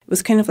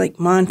was kind of like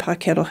Ma and Pa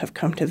Kettle have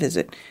come to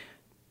visit.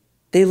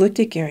 They looked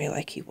at Gary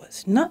like he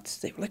was nuts.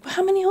 They were like, well,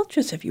 how many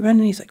ultras have you run?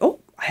 And he's like,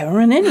 oh, I haven't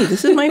run any.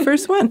 This is my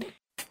first one.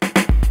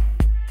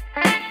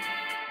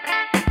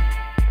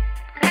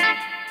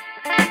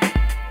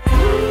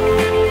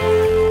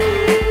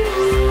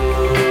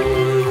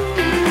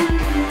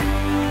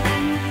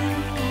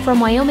 From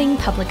Wyoming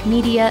Public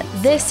Media,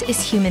 this is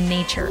Human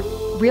Nature,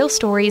 real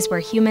stories where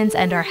humans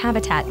and our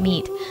habitat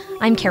meet.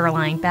 I'm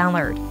Caroline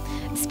Ballard.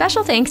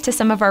 Special thanks to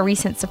some of our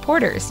recent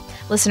supporters,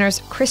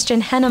 listeners Christian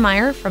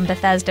Hennemeyer from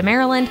Bethesda,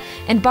 Maryland,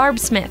 and Barb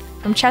Smith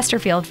from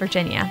Chesterfield,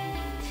 Virginia.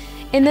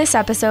 In this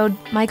episode,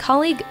 my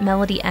colleague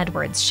Melody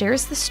Edwards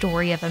shares the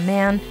story of a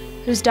man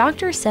whose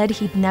doctor said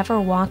he'd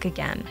never walk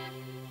again.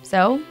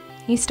 So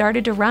he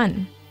started to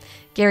run.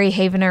 Gary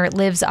Havener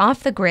lives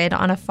off the grid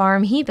on a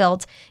farm he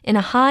built in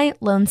a high,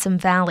 lonesome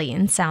valley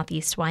in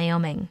southeast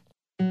Wyoming.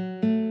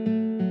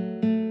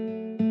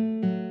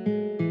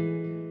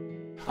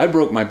 I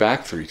broke my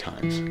back 3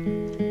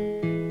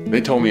 times.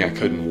 They told me I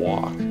couldn't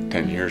walk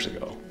 10 years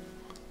ago.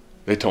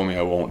 They told me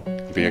I won't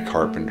be a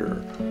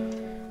carpenter,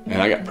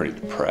 and I got pretty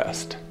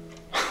depressed.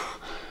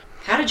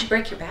 How did you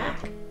break your back?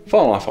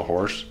 Falling off a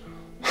horse.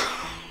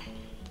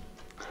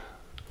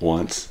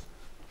 Once.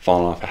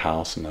 Falling off a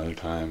house another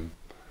time.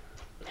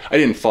 I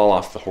didn't fall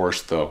off the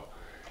horse, though.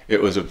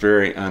 It was a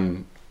very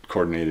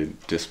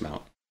uncoordinated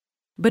dismount.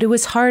 But it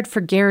was hard for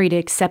Gary to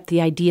accept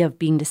the idea of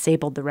being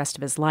disabled the rest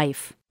of his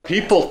life.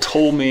 People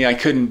told me I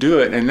couldn't do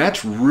it, and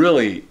that's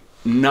really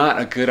not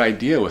a good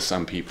idea with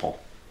some people.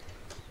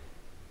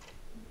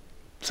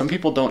 Some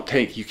people don't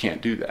take you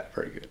can't do that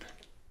very good.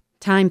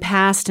 Time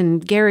passed,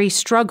 and Gary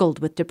struggled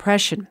with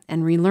depression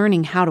and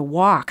relearning how to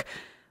walk.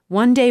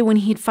 One day when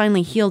he'd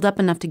finally healed up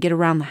enough to get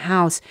around the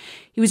house,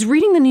 he was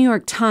reading the New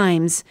York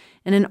Times,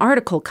 and an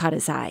article caught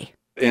his eye.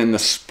 In the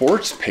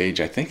sports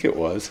page, I think it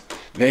was,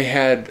 they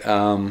had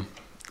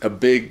a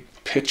big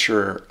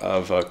picture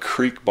of a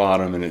creek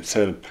bottom, and it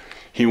said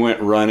he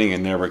went running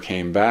and never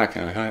came back.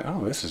 And I thought,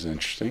 oh, this is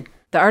interesting.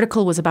 The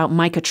article was about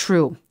Micah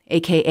True,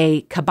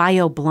 a.k.a.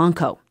 Caballo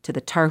Blanco, to the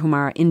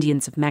Tarahumara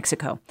Indians of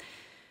Mexico.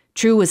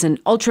 True was an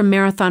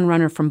ultra-marathon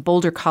runner from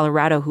Boulder,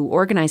 Colorado, who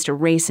organized a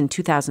race in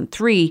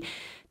 2003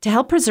 to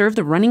help preserve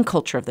the running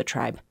culture of the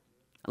tribe.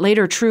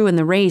 Later, True and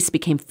the race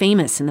became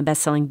famous in the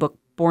best-selling book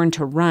Born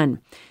to Run.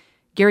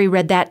 Gary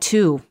read that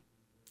too,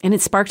 and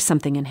it sparked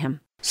something in him.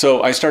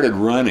 So I started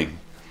running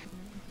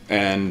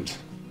and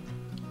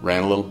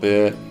ran a little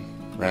bit,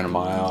 ran a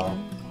mile,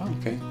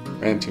 okay,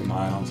 ran 2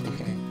 miles,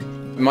 okay.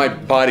 My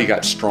body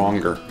got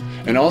stronger,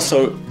 and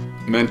also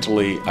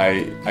mentally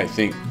I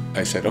think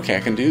I said, okay, I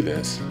can do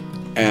this.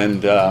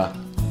 And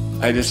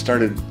I just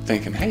started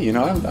thinking, hey,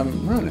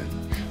 I'm running.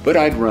 But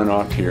I'd run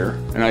off here,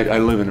 and I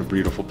live in a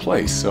beautiful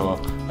place, so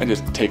I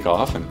just take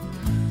off and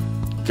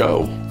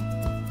go.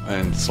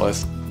 And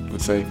Celeste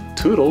would say,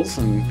 toodles,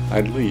 and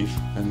I'd leave.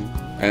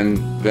 And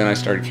then I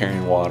started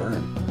carrying water,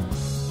 and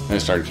then I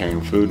started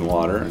carrying food and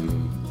water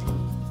and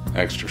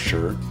extra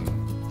shirt. And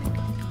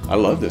I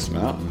love this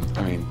mountain.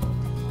 I mean,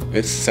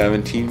 it's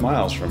 17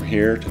 miles from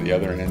here to the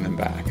other end and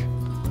back.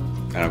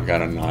 And I've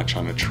got a notch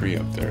on a tree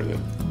up there that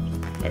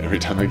every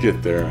time I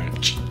get there,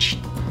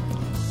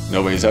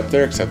 nobody's up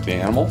there except the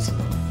animals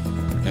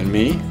and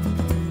me.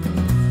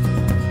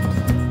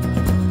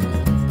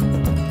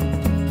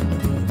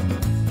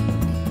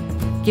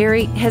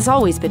 Gary has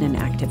always been an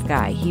active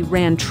guy. He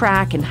ran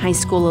track in high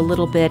school a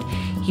little bit.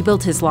 He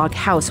built his log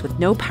house with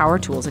no power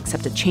tools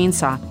except a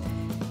chainsaw.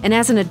 And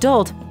as an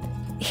adult,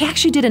 he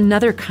actually did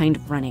another kind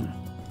of running.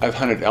 I've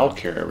hunted elk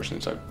here ever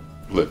since I've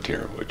lived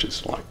here, which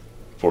is like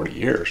 40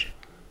 years.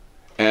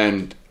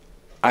 And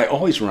I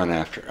always run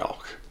after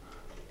elk.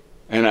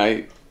 And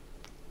I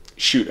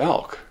shoot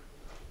elk.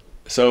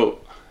 So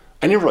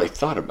I never really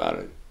thought about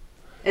it.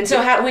 And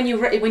so when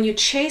you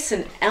chase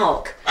an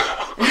elk,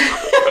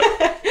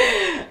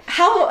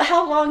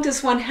 how long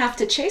does one have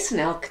to chase an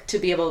elk to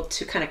be able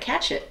to kind of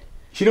catch it?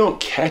 You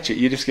don't catch it,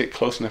 you just get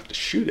close enough to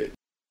shoot it.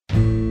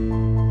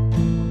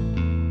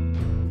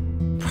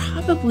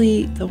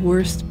 Probably the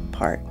worst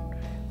part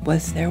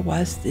was there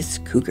was this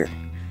cougar,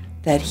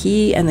 that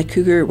he and the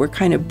cougar were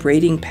kind of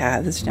braiding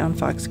paths down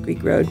Fox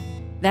Creek Road.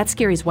 That's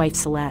Gary's wife,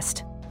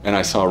 Celeste. And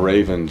I saw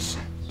ravens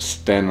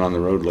standing on the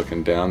road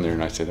looking down there,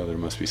 and I said, oh, there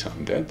must be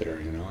something dead there,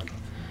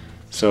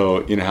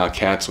 So, you know how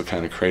cats will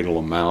kind of cradle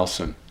a mouse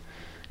and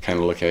kind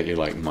of look at you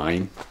like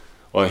mine?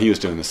 Well, he was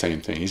doing the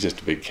same thing. He's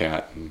just a big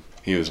cat, and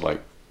he was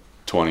like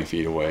 20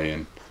 feet away,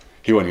 and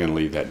he wasn't going to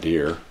leave that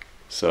deer.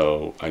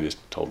 So I just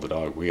told the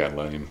dog, we got to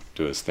let him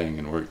do his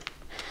thing.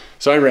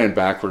 So I ran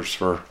backwards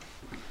for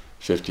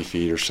 50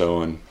 feet or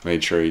so and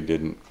made sure he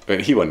didn't,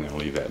 but he wasn't going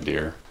to leave that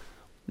deer.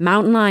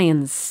 Mountain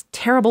lions,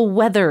 terrible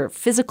weather,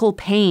 physical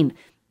pain.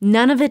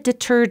 None of it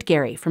deterred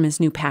Gary from his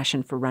new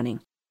passion for running.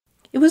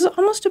 It was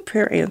almost a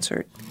prayer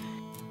answered.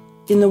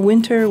 In the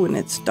winter, when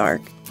it's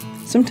dark,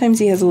 sometimes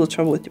he has a little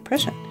trouble with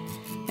depression.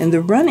 And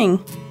the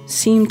running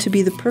seemed to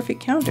be the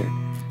perfect counter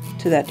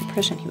to that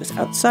depression. He was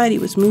outside, he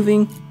was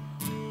moving.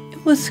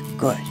 It was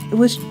good. It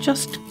was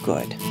just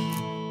good.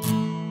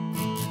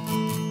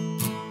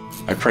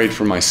 I prayed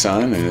for my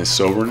son and his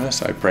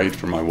soberness. I prayed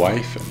for my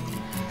wife and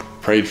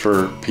prayed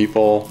for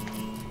people,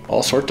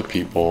 all sorts of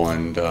people,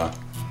 and the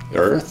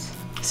earth.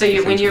 So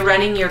when you're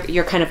running,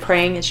 you're kind of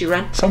praying as you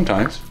run?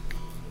 Sometimes.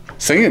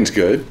 Singing's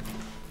good.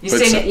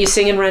 You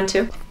sing and run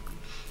too?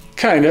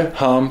 Kind of,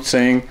 hum,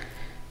 sing.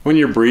 When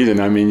you're breathing,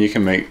 I mean, you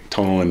can make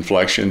tonal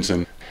inflections,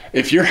 and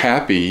if you're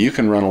happy, you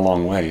can run a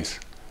long ways.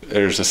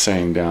 There's a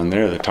saying down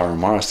there, the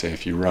Tarahumara say,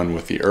 if you run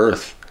with the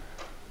earth,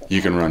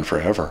 you can run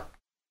forever.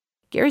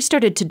 Gary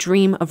started to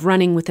dream of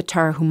running with the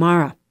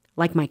Tarahumara,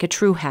 like Micah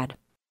True had.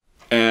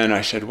 And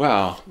I said,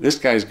 wow, this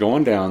guy's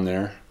going down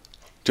there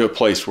to a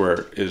place where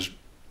it is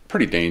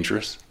pretty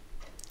dangerous,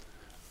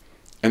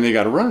 and they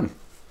got to run.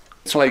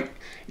 It's like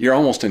you're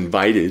almost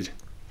invited.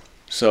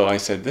 So I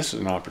said, this is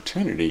an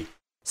opportunity.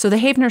 So the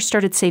Haveners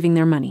started saving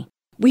their money.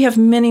 We have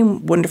many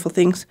wonderful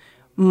things.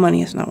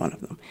 Money is not one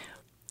of them.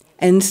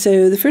 And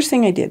so the first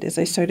thing I did is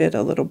I started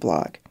a little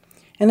blog.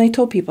 And I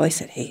told people, I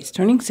said, hey, he's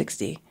turning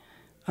 60.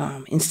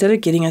 Instead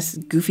of getting us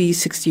goofy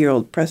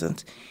 60-year-old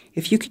presents,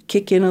 if you could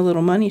kick in a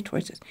little money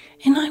towards it.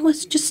 And I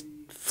was just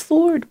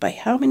floored by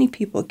how many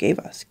people gave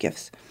us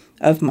gifts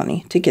of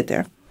money to get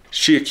there.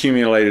 She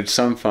accumulated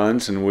some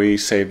funds, and we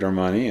saved our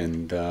money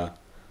and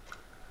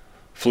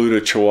flew to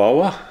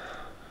Chihuahua,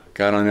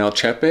 got on El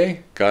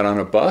Chepe, got on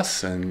a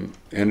bus, and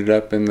ended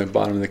up in the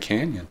bottom of the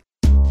canyon.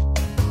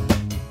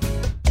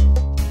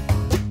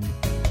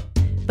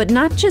 But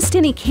not just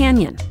any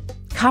canyon.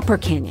 Copper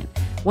Canyon,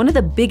 one of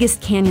the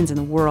biggest canyons in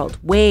the world,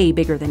 way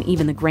bigger than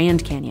even the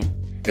Grand Canyon.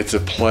 It's a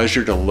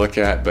pleasure to look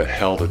at, but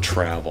hell to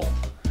travel.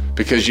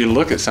 Because you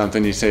look at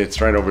something, you say it's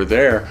right over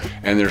there,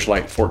 and there's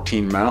like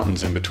 14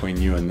 mountains in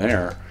between you and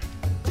there.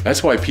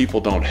 That's why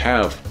people don't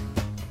have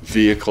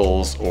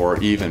vehicles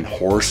or even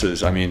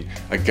horses. I mean,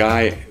 a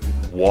guy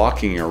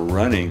walking or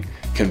running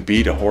can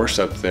beat a horse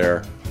up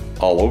there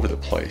all over the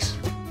place.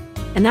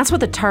 And that's what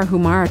the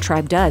Tarahumara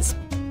tribe does,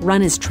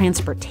 run as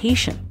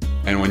transportation.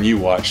 And when you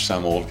watch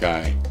some old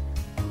guy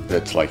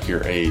that's like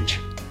your age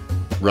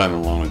run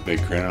along with a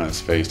big grin on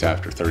his face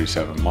after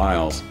 37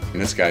 miles,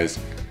 and this guy's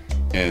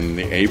in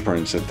the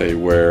aprons that they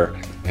wear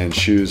and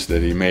shoes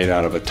that he made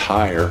out of a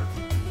tire,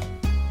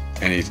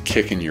 and he's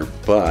kicking your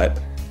butt.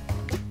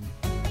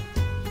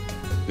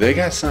 They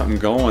got something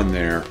going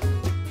there.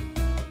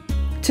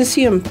 To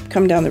see him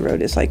come down the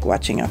road is like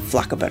watching a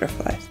flock of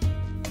butterflies.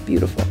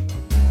 Beautiful.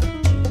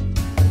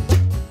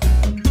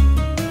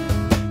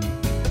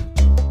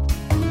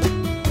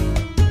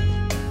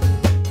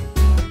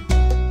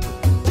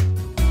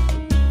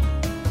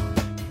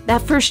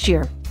 That first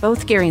year,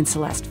 both Gary and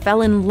Celeste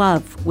fell in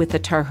love with the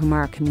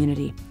Tarahumara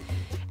community.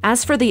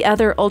 As for the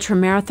other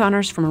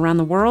ultramarathoners from around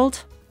the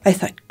world, I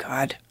thought,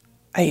 God,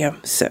 I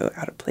am so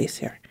out of place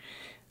here.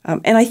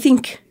 And I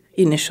think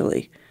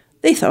initially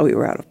they thought we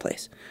were out of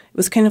place. It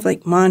was kind of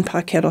like Ma and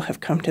Pa Kettle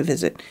have come to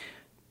visit.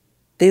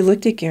 They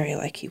looked at Gary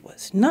like he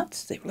was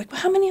nuts. They were like,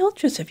 well, how many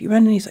ultras have you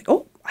run? And he's like,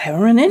 oh, I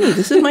haven't run any.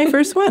 This is my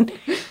first one.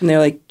 And they're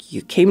like,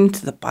 you came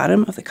to the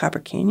bottom of the Copper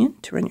Canyon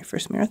to run your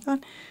first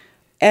marathon?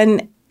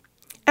 And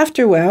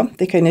after a while,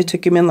 they kind of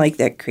took him in like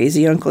that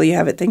crazy uncle you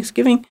have at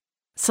Thanksgiving.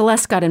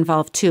 Celeste got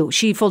involved too.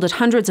 She folded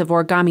hundreds of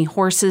origami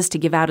horses to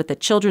give out at the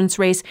children's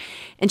race,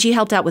 and she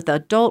helped out with the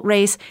adult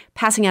race,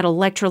 passing out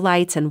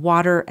electrolytes and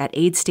water at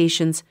aid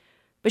stations.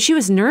 But she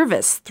was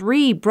nervous.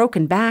 3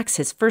 broken backs,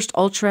 his first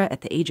ultra at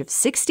the age of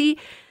 60.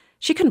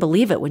 She couldn't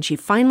believe it when she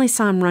finally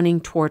saw him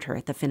running toward her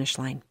at the finish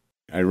line.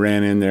 I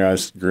ran in there, I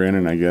was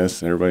grinning, I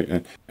guess,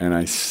 everybody, and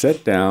I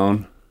sat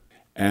down,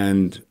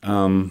 and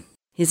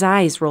his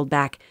eyes rolled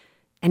back,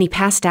 and he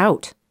passed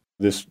out.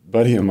 This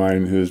buddy of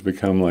mine who's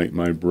become like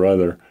my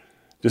brother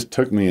just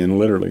took me and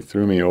literally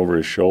threw me over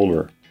his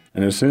shoulder.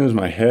 And as soon as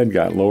my head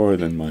got lower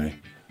than my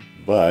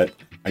butt,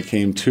 I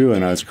came to,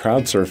 and I was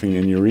crowd surfing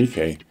in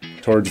Eureka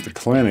towards the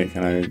clinic,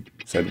 and I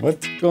said,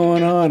 what's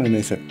going on? And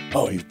they said,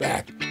 oh, he's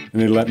back. And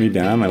they let me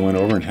down. I went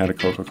over and had a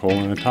Coca-Cola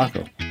and a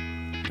taco.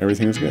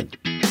 Everything was good.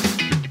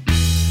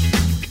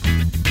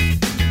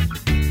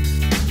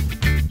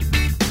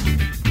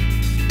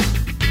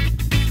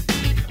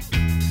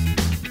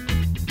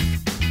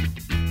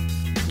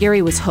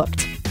 Gary was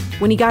hooked.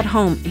 When he got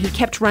home, he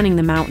kept running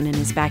the mountain in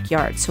his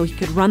backyard so he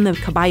could run the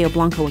Caballo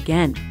Blanco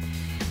again.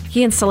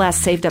 He and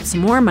Celeste saved up some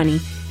more money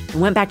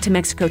and went back to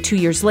Mexico 2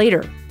 years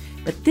later.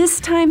 But this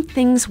time,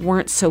 things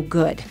weren't so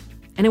good.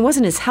 And it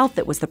wasn't his health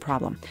that was the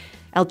problem.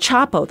 El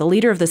Chapo, the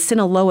leader of the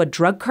Sinaloa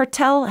drug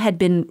cartel, had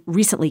been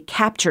recently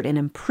captured and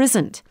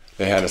imprisoned.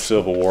 They had a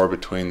civil war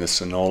between the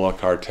Sinaloa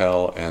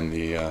cartel and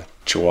the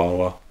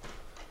Chihuahua.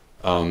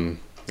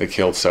 They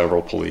killed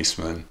several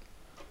policemen.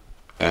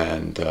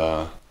 And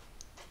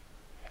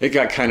it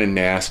got kind of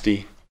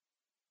nasty.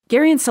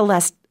 Gary and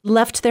Celeste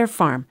left their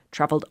farm,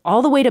 traveled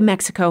all the way to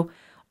Mexico,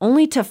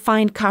 only to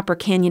find Copper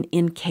Canyon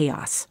in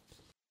chaos.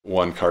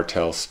 One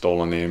cartel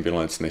stole an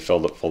ambulance, and they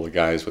filled it full of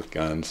guys with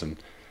guns and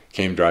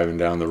came driving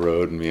down the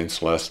road, and me and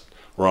Celeste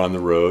were on the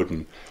road,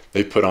 and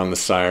they put on the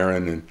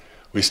siren, and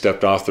we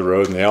stepped off the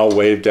road, and they all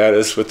waved at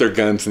us with their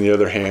guns in the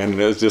other hand,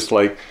 and it was just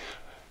like,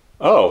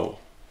 oh,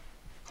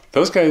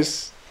 those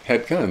guys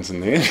had guns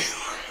in the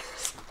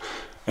ambulance.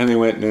 And they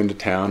went into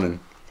town and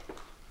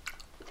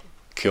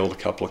killed a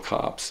couple of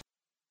cops.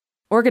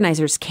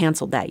 Organizers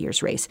canceled that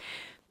year's race.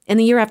 And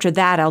the year after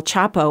that, El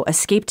Chapo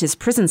escaped his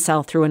prison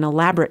cell through an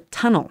elaborate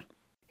tunnel.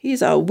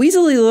 He's a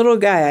weaselly little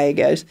guy, I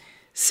guess.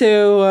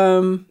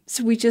 So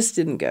we just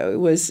didn't go. It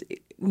was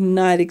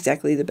not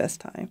exactly the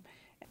best time.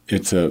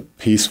 It's a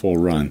peaceful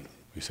run.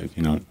 We said, if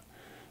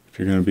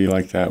you're going to be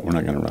like that, we're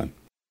not going to run.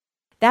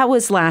 That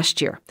was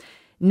last year.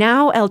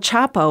 Now El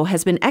Chapo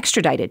has been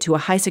extradited to a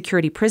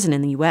high-security prison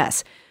in the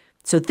U.S.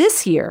 So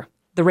this year,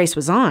 the race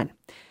was on.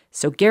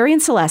 So Gary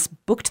and Celeste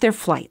booked their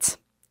flights.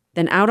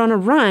 Then out on a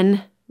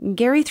run,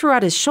 Gary threw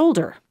out his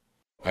shoulder.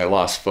 I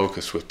lost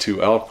focus with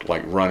two elk,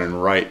 running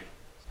right.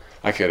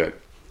 I could have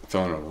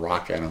thrown a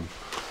rock at them.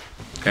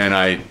 And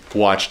I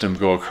watched them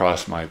go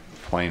across my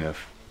plane of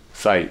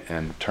sight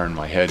and turned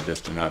my head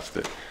just enough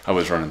that I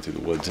was running through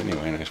the woods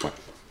anyway, and I just went,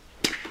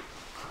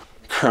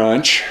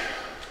 crunch.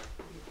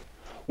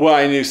 Well,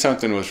 I knew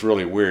something was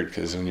really weird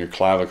because when your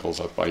clavicle's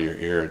up by your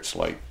ear, it's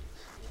like...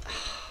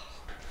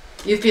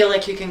 You feel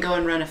like you can go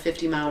and run a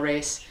 50-mile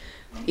race,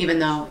 even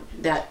though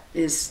that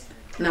is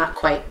not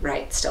quite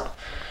right still.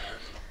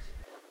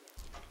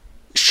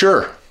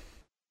 Sure.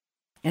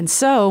 And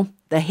so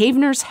the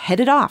Haveners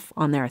headed off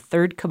on their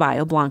third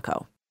Caballo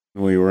Blanco.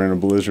 We were in a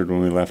blizzard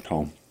when we left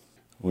home.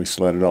 We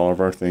sledded all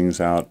of our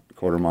things out a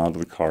quarter mile to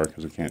the car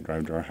because we can't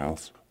drive to our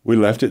house. We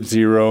left at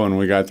 0 and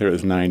we got there, it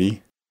was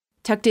 90.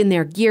 Tucked in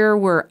their gear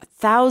were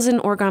 1,000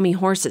 origami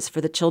horses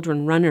for the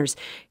children runners.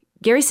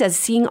 Gary says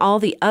seeing all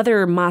the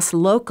other Mas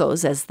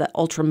Locos, as the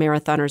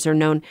ultra-marathoners are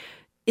known,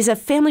 is a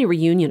family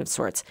reunion of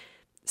sorts.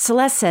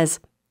 Celeste says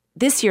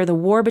this year the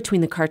war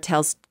between the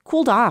cartels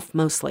cooled off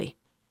mostly.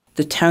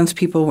 The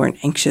townspeople weren't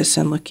anxious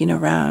and looking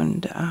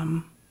around.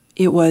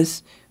 It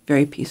was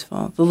very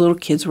peaceful. The little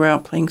kids were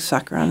out playing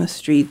soccer on the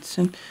streets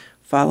and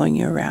following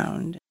you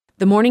around.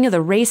 The morning of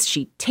the race,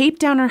 she taped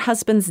down her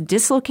husband's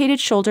dislocated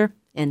shoulder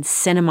and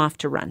sent him off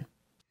to run.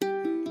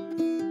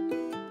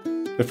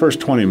 The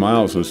first 20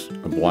 miles was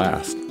a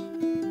blast.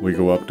 We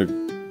go up to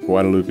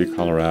Guadalupe,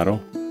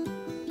 Colorado,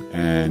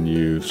 and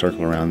you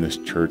circle around this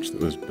church that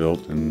was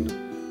built in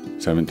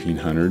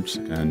 1700s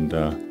and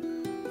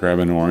grab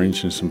an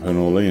orange and some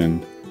cannoli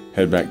and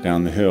head back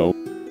down the hill.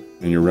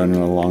 And you're running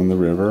along the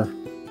river.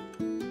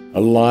 A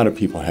lot of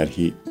people had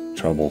heat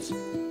troubles.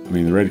 I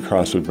mean, the Red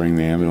Cross would bring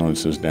the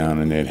ambulances down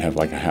and they'd have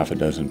like a half a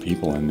dozen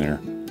people in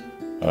there.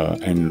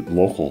 And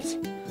locals,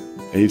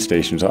 aid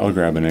stations, I'll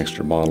grab an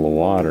extra bottle of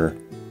water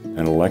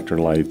and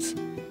electrolytes,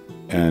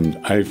 and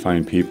I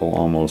find people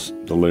almost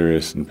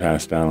delirious and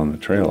passed out on the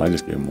trail. I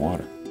just give them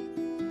water.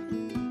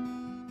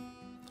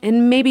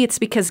 And maybe it's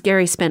because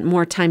Gary spent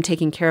more time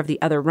taking care of the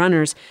other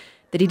runners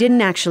that he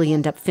didn't actually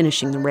end up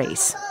finishing the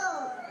race.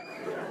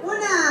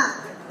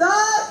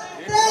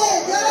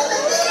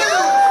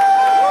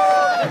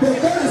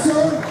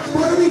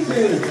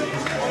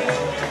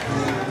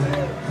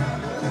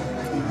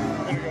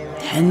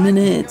 10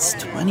 minutes,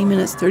 20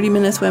 minutes, 30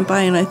 minutes went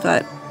by, and I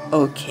thought,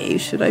 okay,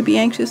 should I be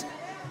anxious?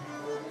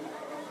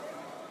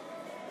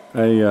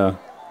 I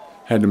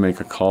had to make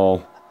a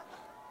call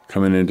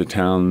coming into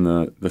town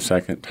the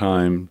second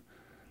time.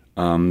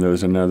 There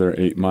was another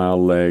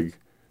 8-mile leg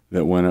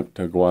that went up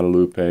to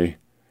Guadalupe,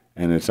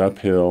 and it's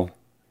uphill,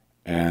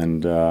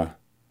 and the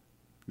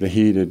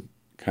heat had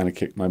kind of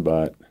kicked my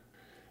butt.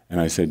 And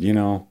I said,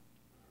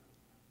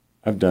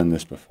 I've done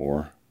this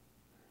before,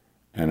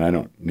 and I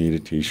don't need a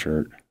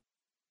T-shirt.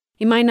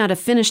 He might not have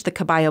finished the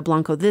Caballo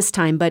Blanco this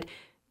time, but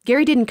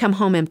Gary didn't come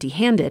home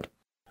empty-handed.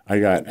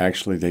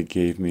 They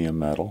gave me a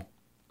medal.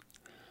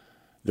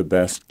 The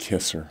best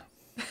kisser.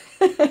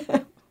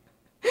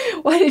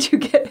 How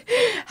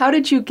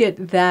did you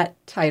get that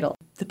title?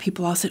 The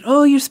people all said,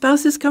 oh, your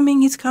spouse is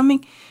coming, he's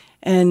coming.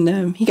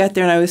 And he got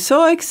there, and I was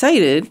so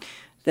excited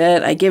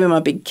that I gave him a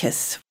big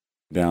kiss.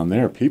 Down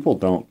there, people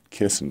don't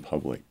kiss in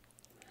public.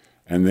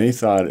 And they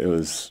thought it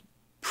was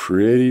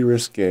pretty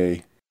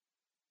risque.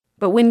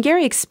 But when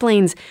Gary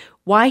explains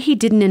why he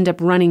didn't end up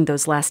running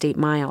those last 8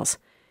 miles,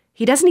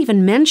 he doesn't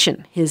even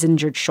mention his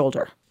injured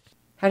shoulder.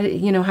 How do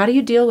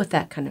you deal with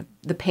that kind of,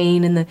 the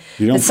pain and the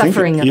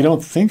suffering of it? You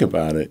don't think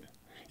about it.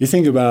 You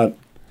think about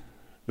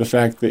the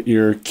fact that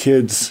your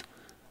kid's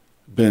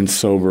been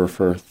sober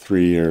for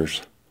 3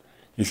 years.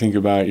 You think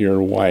about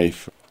your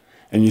wife.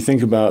 And you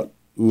think about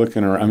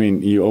looking around. I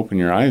mean, you open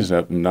your eyes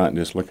up and not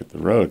just look at the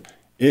road.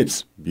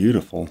 It's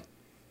beautiful.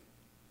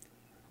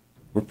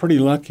 We're pretty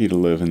lucky to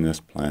live in this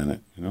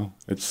planet, and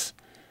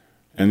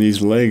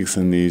these legs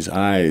and these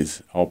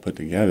eyes all put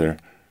together,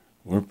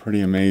 we're a pretty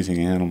amazing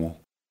animal.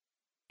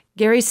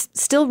 Gary's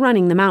still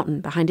running the mountain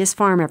behind his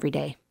farm every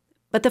day,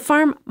 but the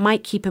farm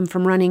might keep him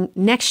from running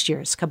next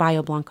year's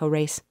Caballo Blanco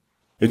race.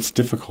 It's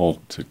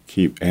difficult to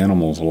keep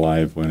animals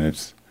alive when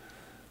it's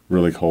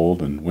really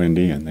cold and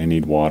windy and they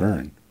need water.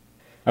 And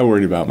I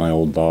worried about my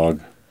old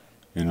dog.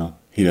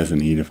 He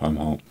doesn't eat if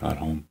I'm not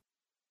home.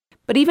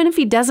 But even if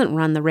he doesn't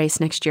run the race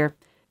next year,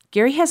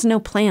 Gary has no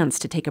plans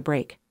to take a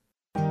break.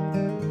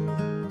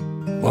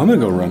 Well, I'm going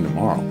to go run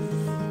tomorrow.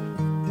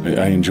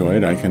 I enjoy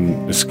it. I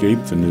can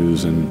escape the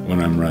news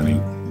when I'm running.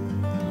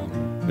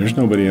 there's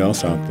nobody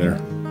else out there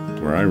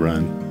where I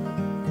run.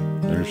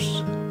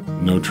 There's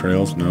no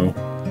trails, no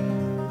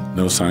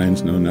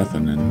signs, no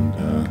nothing. And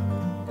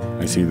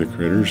I see the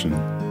critters and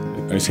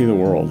I see the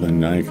world,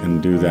 and I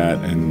can do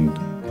that and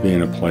be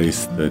in a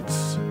place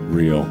that's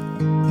real.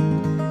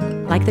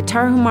 Like the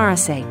Tarahumara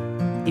say,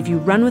 if you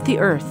run with the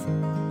earth,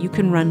 you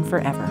can run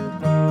forever.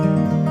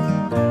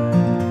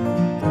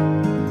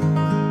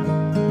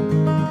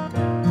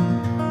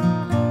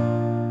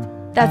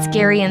 That's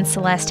Gary and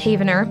Celeste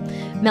Havener.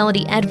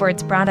 Melody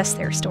Edwards brought us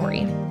their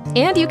story.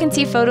 And you can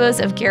see photos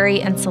of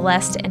Gary and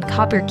Celeste and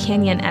Copper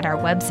Canyon at our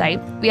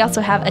website. We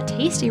also have a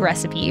tasty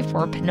recipe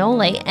for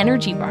Pinole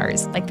energy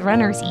bars like the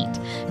runners eat,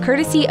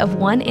 courtesy of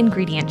One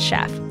Ingredient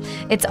Chef.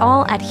 It's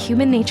all at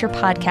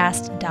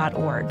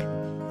humannaturepodcast.org.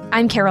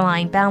 I'm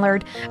Caroline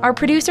Ballard. Our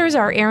producers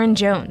are Aaron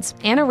Jones,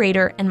 Anna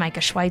Rader, and Micah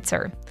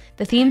Schweitzer.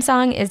 The theme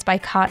song is by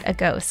Caught a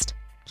Ghost.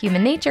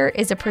 Human Nature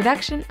is a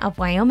production of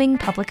Wyoming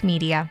Public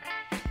Media.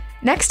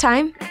 Next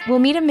time, we'll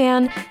meet a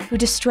man who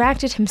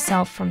distracted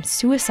himself from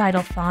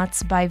suicidal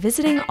thoughts by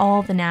visiting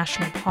all the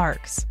national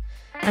parks,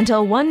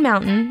 until one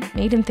mountain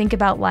made him think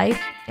about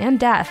life and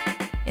death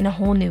in a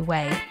whole new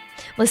way.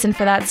 Listen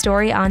for that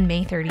story on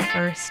May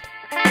 31st.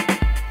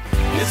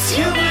 It's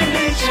human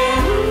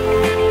nature.